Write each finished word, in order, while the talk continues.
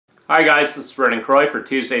Hi guys, this is Vernon Croy for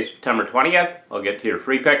Tuesday, September 20th. I'll get to your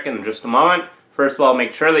free pick in just a moment. First of all,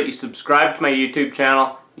 make sure that you subscribe to my YouTube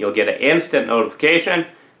channel. You'll get an instant notification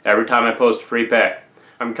every time I post a free pick.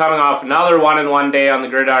 I'm coming off another 1-in-1 day on the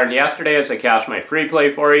gridiron yesterday as I cashed my free play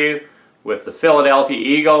for you with the Philadelphia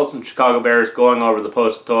Eagles and Chicago Bears going over the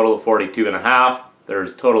posted total of 42.5.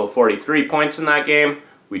 There's a total of 43 points in that game.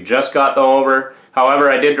 We just got the over. However,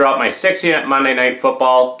 I did drop my 6-unit Monday Night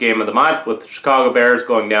Football game of the month with the Chicago Bears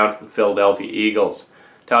going down to the Philadelphia Eagles.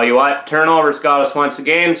 Tell you what, turnovers got us once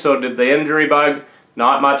again, so did the injury bug.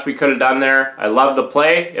 Not much we could have done there. I love the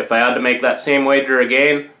play. If I had to make that same wager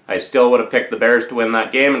again, I still would have picked the Bears to win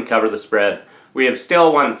that game and cover the spread. We have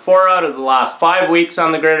still won 4 out of the last 5 weeks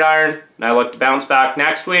on the gridiron, and I look to bounce back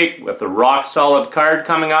next week with a rock-solid card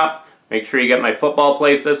coming up. Make sure you get my football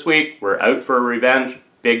plays this week. We're out for revenge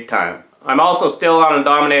big time. I'm also still on a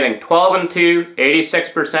dominating 12-2,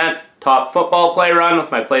 86% top football play run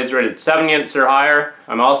with my plays rated 7 units or higher.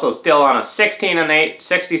 I'm also still on a 16-8,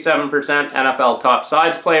 67% NFL top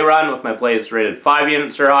sides play run with my plays rated 5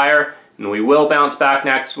 units or higher, and we will bounce back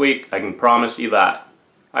next week, I can promise you that.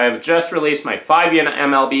 I have just released my 5-unit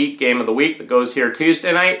MLB game of the week that goes here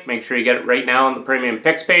Tuesday night. Make sure you get it right now on the premium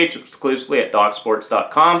picks page exclusively at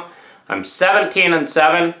DocSports.com. I'm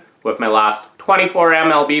 17-7 with my last 24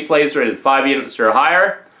 MLB plays rated 5 units or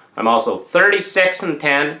higher. I'm also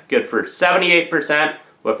 36-10, good for 78%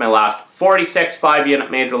 with my last 46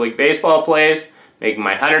 5-unit Major League Baseball plays, making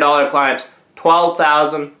my $100 clients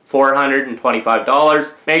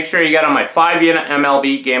 $12,425. Make sure you get on my 5-unit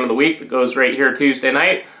MLB game of the week that goes right here Tuesday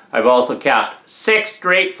night. I've also cashed 6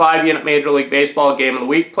 straight 5-unit Major League Baseball game of the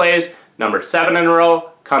week plays. Number 7 in a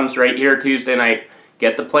row comes right here Tuesday night.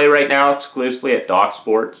 Get the play right now exclusively at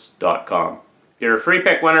DocSports.com. You're a free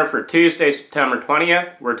pick winner for Tuesday, September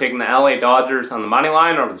 20th. We're taking the LA Dodgers on the money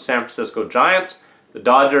line over the San Francisco Giants. The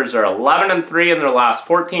Dodgers are 11-3 in their last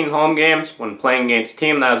 14 home games when playing against a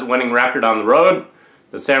team that has a winning record on the road.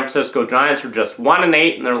 The San Francisco Giants are just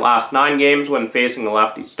 1-8 in their last 9 games when facing a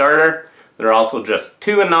lefty starter. They're also just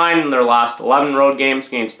 2-9 in their last 11 road games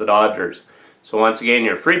against the Dodgers. So once again,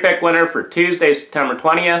 your free pick winner for Tuesday, September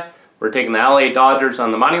 20th. We're taking the LA Dodgers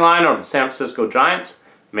on the money line over the San Francisco Giants.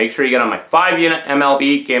 Make sure you get on my 5-unit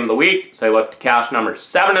MLB game of the week, so I look to cash number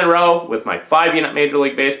 7 in a row with my 5-unit Major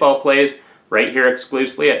League Baseball plays right here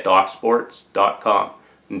exclusively at DocSports.com.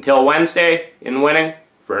 Until Wednesday, in winning,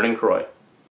 Vernon Croy.